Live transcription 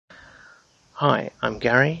Hi, I'm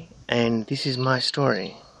Gary, and this is my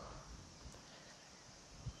story.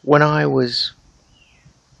 When I was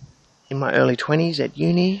in my early 20s at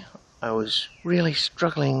uni, I was really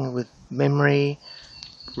struggling with memory,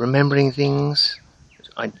 remembering things.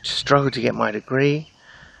 I struggled to get my degree,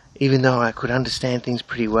 even though I could understand things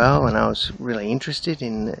pretty well and I was really interested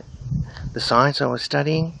in the science I was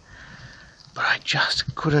studying. But I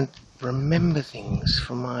just couldn't remember things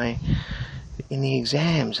in the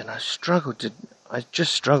exams, and I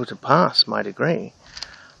just struggled to pass my degree.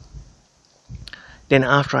 Then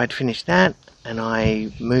after I'd finished that and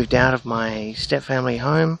I moved out of my step-family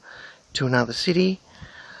home to another city,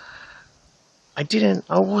 I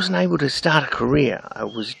wasn't able to start a career. I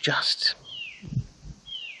was just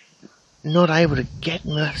not able to get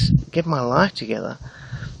my life together.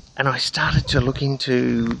 And I started to look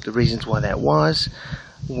into the reasons why that was,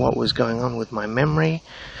 what was going on with my memory,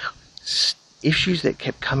 issues that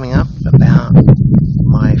kept coming up about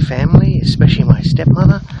my family, especially my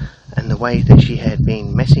stepmother, and the way that she had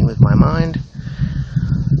been messing with my mind.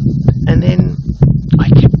 And then I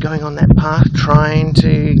kept going on that path, trying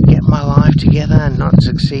to get my life together and not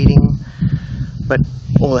succeeding, but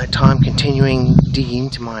all that time continuing digging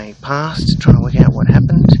into my past, trying to work out what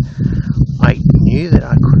happened. I knew that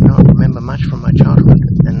I could not remember much from my childhood,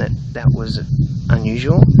 and that was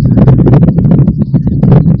unusual.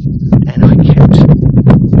 And I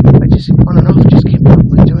just on and off just kept up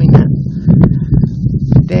with doing that.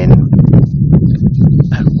 Then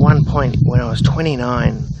at one point when I was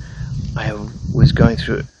 29, I was going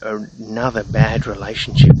through another bad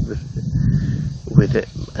relationship with a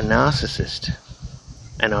narcissist,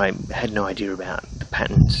 and I had no idea about the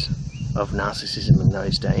patterns of narcissism in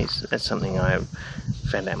those days. That's something I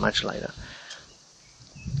found out much later.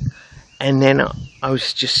 And then I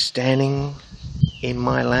was just standing in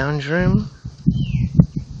my lounge room,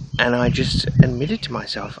 and I just admitted to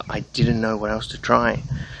myself I didn't know what else to try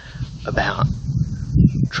about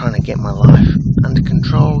trying to get my life under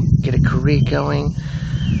control, get a career going,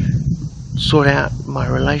 sort out my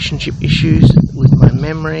relationship issues with my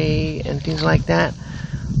memory and things like that.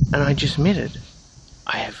 And I just admitted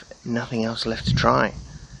I have nothing else left to try.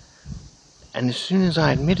 And as soon as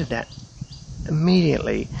I admitted that,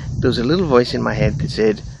 immediately there was a little voice in my head that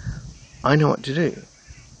said, I know what to do.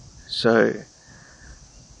 So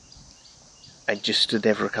I just stood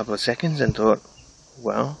there for a couple of seconds and thought,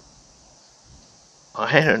 well,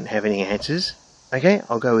 I don't have any answers. Okay,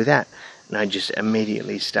 I'll go with that. And I just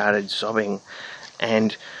immediately started sobbing.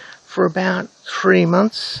 And for about 3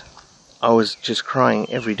 months, I was just crying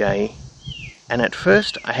every day. And at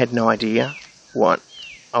first, I had no idea what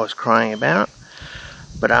I was crying about.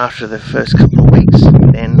 But after the first couple of weeks,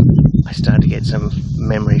 then I started to get some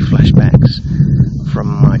memory flashbacks from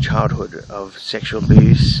my childhood of sexual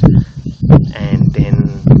abuse, and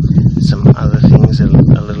then some other things, a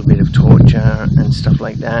little bit of torture and stuff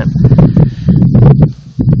like that.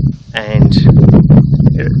 And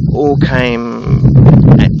it all came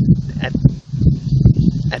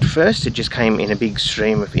at first, it just came in a big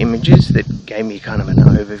stream of images that gave me kind of an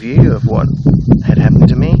overview of what had happened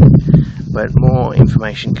to me. But more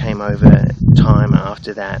information came over time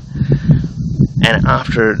after that. And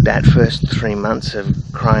after that first 3 months of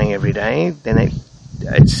crying every day, then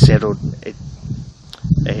it settled,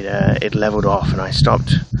 it leveled off, and I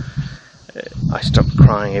stopped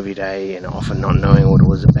crying every day and often not knowing what it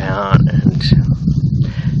was about. And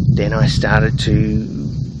then I started to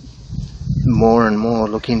more and more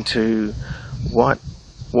look into what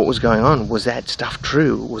was going on. Was that stuff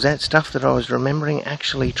true? Was that stuff that I was remembering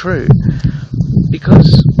actually true?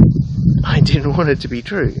 Because I didn't want it to be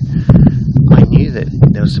true. I knew that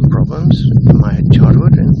there were some problems in my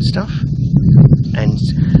childhood and stuff, and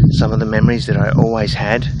some of the memories that I always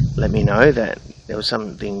had let me know that there was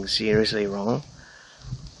something seriously wrong,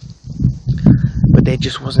 but there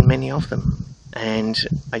just wasn't many of them, and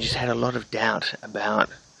I just had a lot of doubt about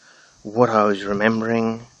what I was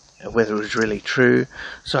remembering, whether it was really true.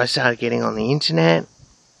 So I started getting on the internet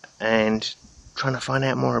and trying to find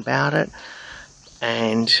out more about it,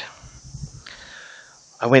 and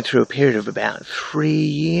I went through a period of about 3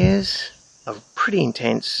 years of pretty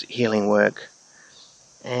intense healing work.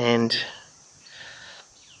 And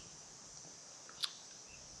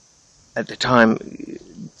at the time,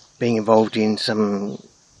 being involved in some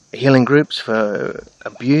healing groups for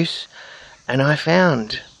abuse, and I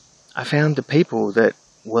found the people that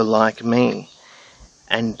were like me,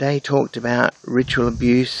 and they talked about ritual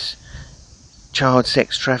abuse, child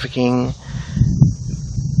sex trafficking,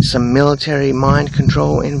 some military mind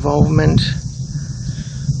control involvement.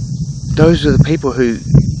 Those were the people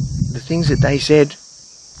the things that they said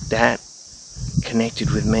that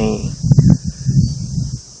connected with me.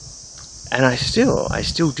 And I still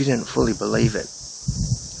didn't fully believe it.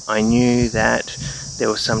 I knew that there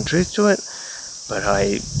was some truth to it, but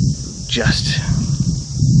I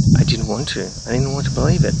didn't want to. I didn't want to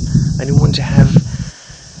believe it. I didn't want to have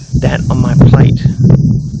that on my plate.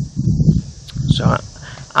 So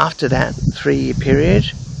after that 3-year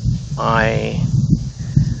period, I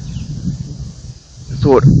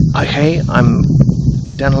thought, okay, I'm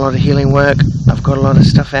done a lot of healing work, I've got a lot of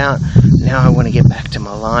stuff out, now I want to get back to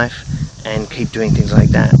my life and keep doing things like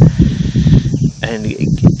that, and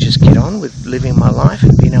just get on with living my life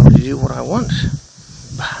and being able to do what I want.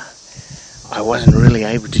 But I wasn't really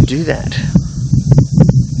able to do that.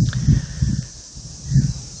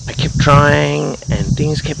 I kept trying and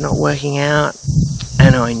things kept not working out,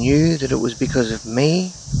 and I knew that it was because of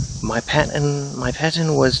me. My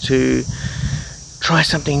pattern was to try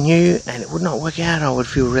something new and it would not work out. I would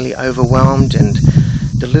feel really overwhelmed, and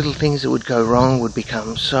the little things that would go wrong would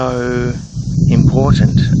become so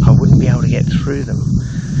important. I wouldn't be able to get through them,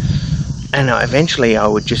 and eventually I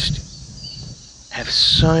would just have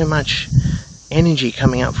so much energy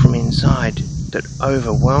coming up from inside that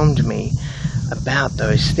overwhelmed me about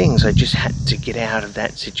those things. I just had to get out of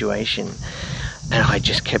that situation, and I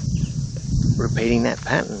just kept repeating that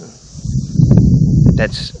pattern.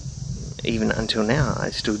 That's even until now,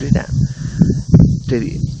 I still do that.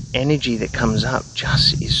 The energy that comes up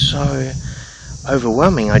just is so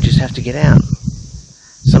overwhelming. I just have to get out.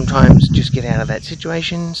 Sometimes just get out of that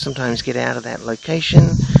situation, sometimes get out of that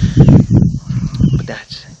location, but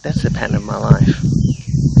that's the pattern of my life.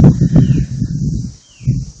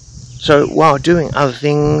 So while doing other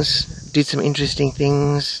things, did some interesting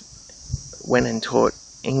things, went and taught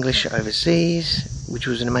English overseas, which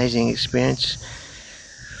was an amazing experience.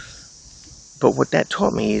 But what that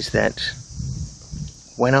taught me is that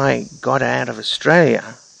when I got out of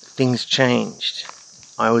Australia, things changed.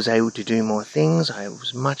 I was able to do more things, I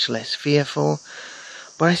was much less fearful,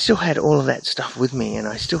 but I still had all of that stuff with me, and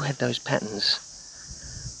I still had those patterns.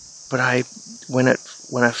 But when I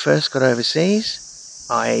first got overseas,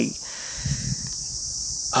 it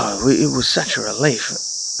was such a relief.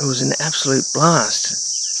 It was an absolute blast.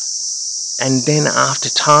 And then after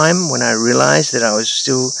time, when I realized that I was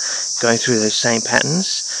still going through those same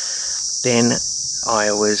patterns, then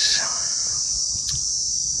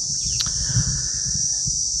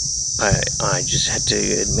I just had to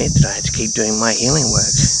admit that I had to keep doing my healing work.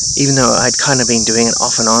 Even though I'd kind of been doing it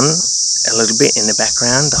off and on a little bit in the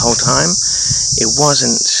background the whole time, it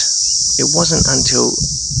wasn't until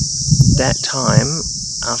that time,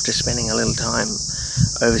 after spending a little time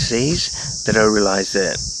overseas, that I realized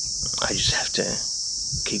that I just have to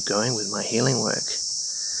keep going with my healing work.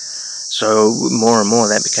 So more and more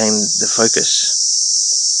that became the focus.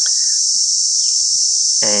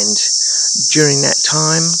 And during that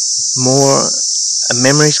time, more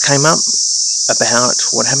memories came up about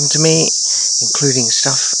what happened to me, including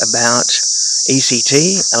stuff about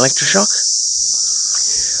ECT, electroshock.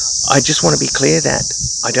 I just want to be clear that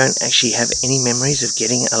I don't actually have any memories of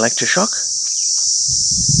getting electroshock,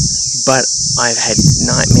 but I've had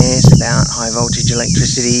nightmares about high voltage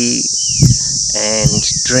electricity and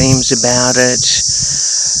dreams about it.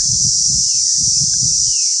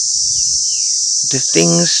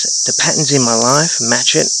 The patterns in my life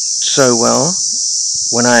match it so well.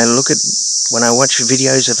 When I watch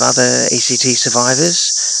videos of other ECT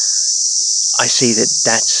survivors, I see that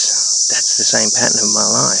that's the same pattern of my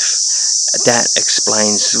life. That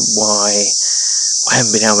explains why I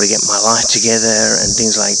haven't been able to get my life together and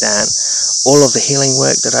things like that. All of the healing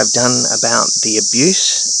work that I've done about the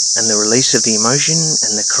abuse and the release of the emotion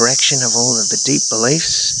and the correction of all of the deep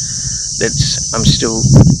beliefs, that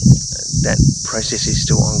process is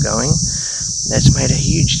still ongoing. That's made a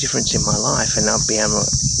huge difference in my life, and I've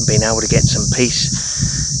been able to get some peace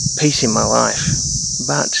in my life.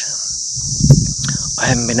 But I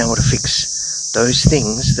haven't been able to fix those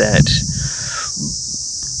things that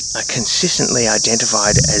are consistently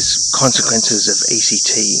identified as consequences of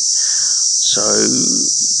ECT. So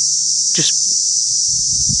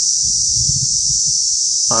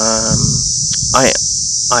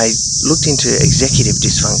I looked into executive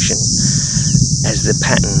dysfunction as the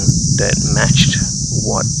pattern that matched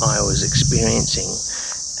what I was experiencing,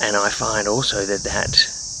 and I find also that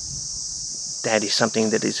is something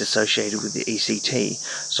that is associated with the ECT.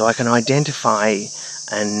 So I can identify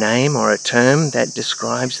a name or a term that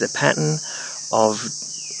describes the pattern of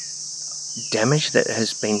damage that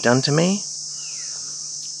has been done to me,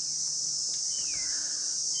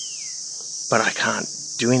 but I can't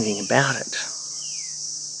do anything about it.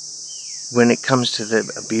 when it comes to the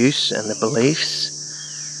abuse and the beliefs,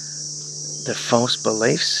 the false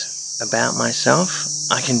beliefs about myself,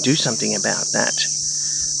 I can do something about that.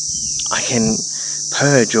 I can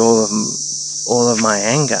purge all of my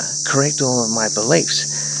anger, correct all of my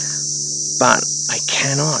beliefs, but I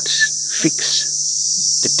cannot fix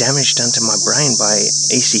the damage done to my brain by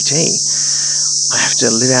ECT. I have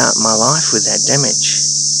to live out my life with that damage.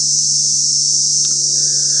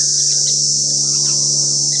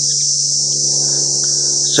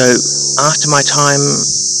 So after my time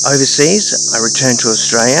overseas, I returned to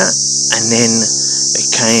Australia, and then it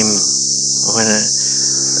came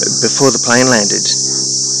before the plane landed.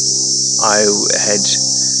 I had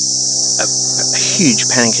a huge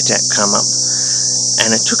panic attack come up,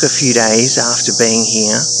 and it took a few days after being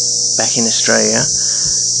here, back in Australia,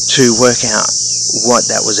 to work out what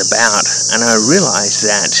that was about. And I realised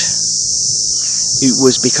that it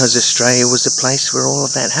was because Australia was the place where all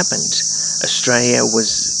of that happened. Australia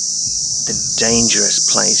was the dangerous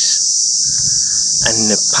place, and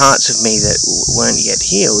the parts of me that weren't yet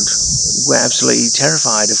healed were absolutely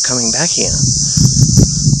terrified of coming back here.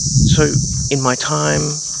 So in my time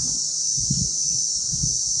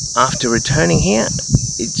after returning here,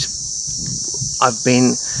 I've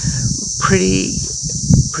been pretty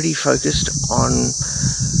focused on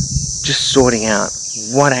just sorting out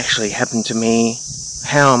what actually happened to me,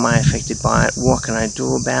 how am I affected by it, what can I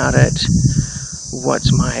do about it,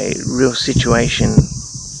 what's my real situation.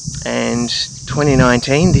 And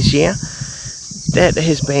 2019, this year, that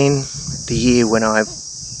has been the year when I've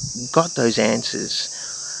got those answers.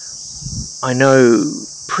 I know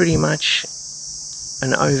pretty much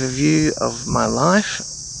an overview of my life.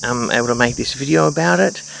 I'm able to make this video about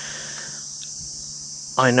it.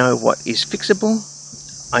 I know what is fixable.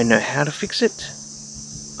 I know how to fix it.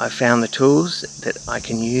 I found the tools that I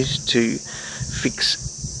can use to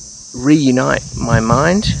reunite my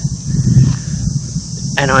mind.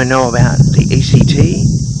 And I know about the ECT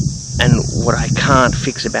and what I can't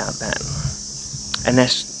fix about that. And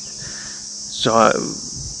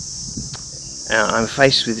I'm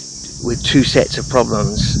faced with two sets of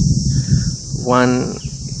problems. One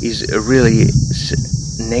is a really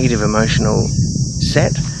negative emotional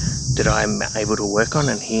set that I'm able to work on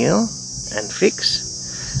and heal and fix,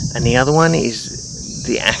 and the other one is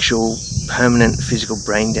the actual permanent physical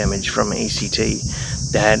brain damage from ECT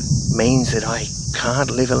that means that I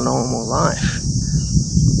can't live a normal life.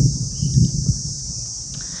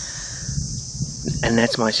 And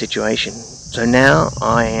that's my situation. So now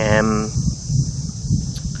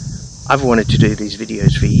I've wanted to do these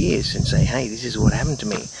videos for years and say, hey, this is what happened to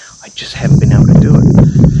me. I just haven't been able to do it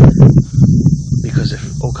because of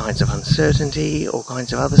all kinds of uncertainty, all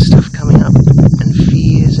kinds of other stuff coming up, and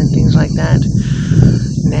fears and things like that.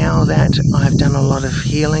 Now that I've done a lot of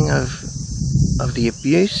healing of the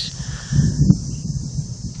abuse,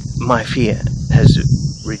 my fear has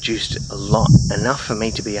reduced a lot, enough for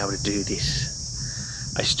me to be able to do this.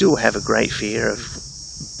 I still have a great fear of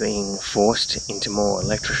being forced into more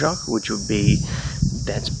electroshock,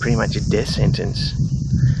 that's pretty much a death sentence.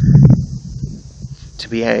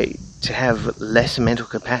 To have less mental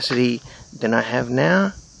capacity than I have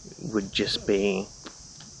now would just be,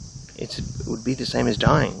 it would be the same as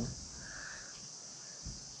dying.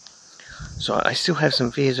 So I still have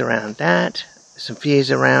some fears around that, some fears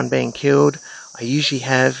around being killed. I usually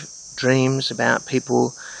have dreams about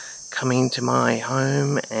people coming to my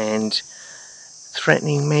home and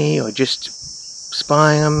threatening me or just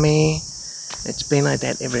spying on me. It's been like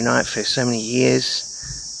that every night for so many years.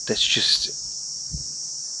 It's just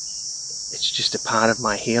a part of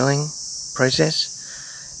my healing process.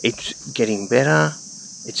 It's getting better.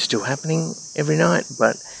 It's still happening every night,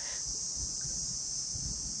 but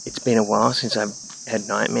it's been a while since I've had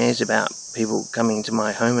nightmares about people coming to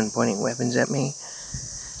my home and pointing weapons at me.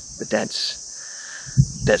 But that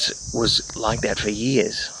was like that for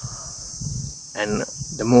years. And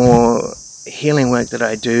the more healing work that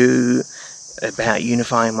I do about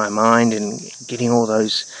unifying my mind and getting all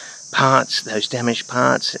those parts, those damaged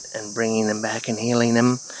parts, and bringing them back and healing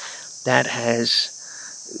them, that has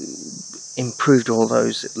improved all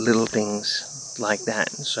those little things like that.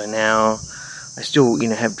 So now I still,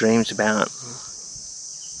 have dreams about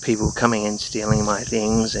people coming and stealing my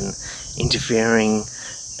things and interfering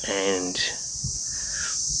and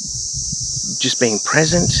just being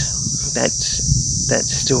present.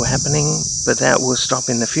 That's still happening, but that will stop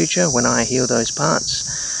in the future when I heal those parts.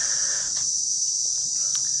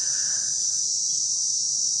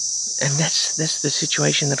 And that's the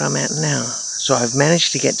situation that I'm at now. So I've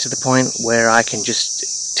managed to get to the point where I can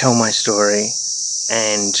just tell my story,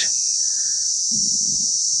 and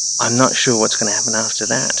I'm not sure what's going to happen after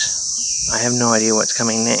that. I have no idea what's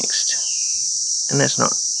coming next, and that's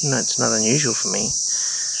not unusual for me.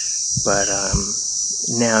 But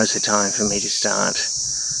now is the time for me to start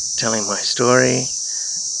telling my story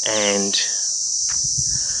and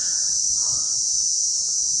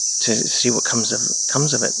to see what comes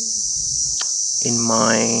of it. In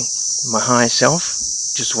my higher self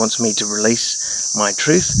just wants me to release my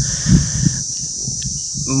truth.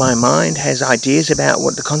 My mind has ideas about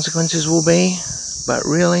what the consequences will be, but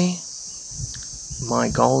really my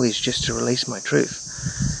goal is just to release my truth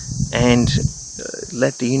and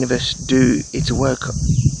let the universe do its work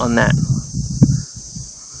on that.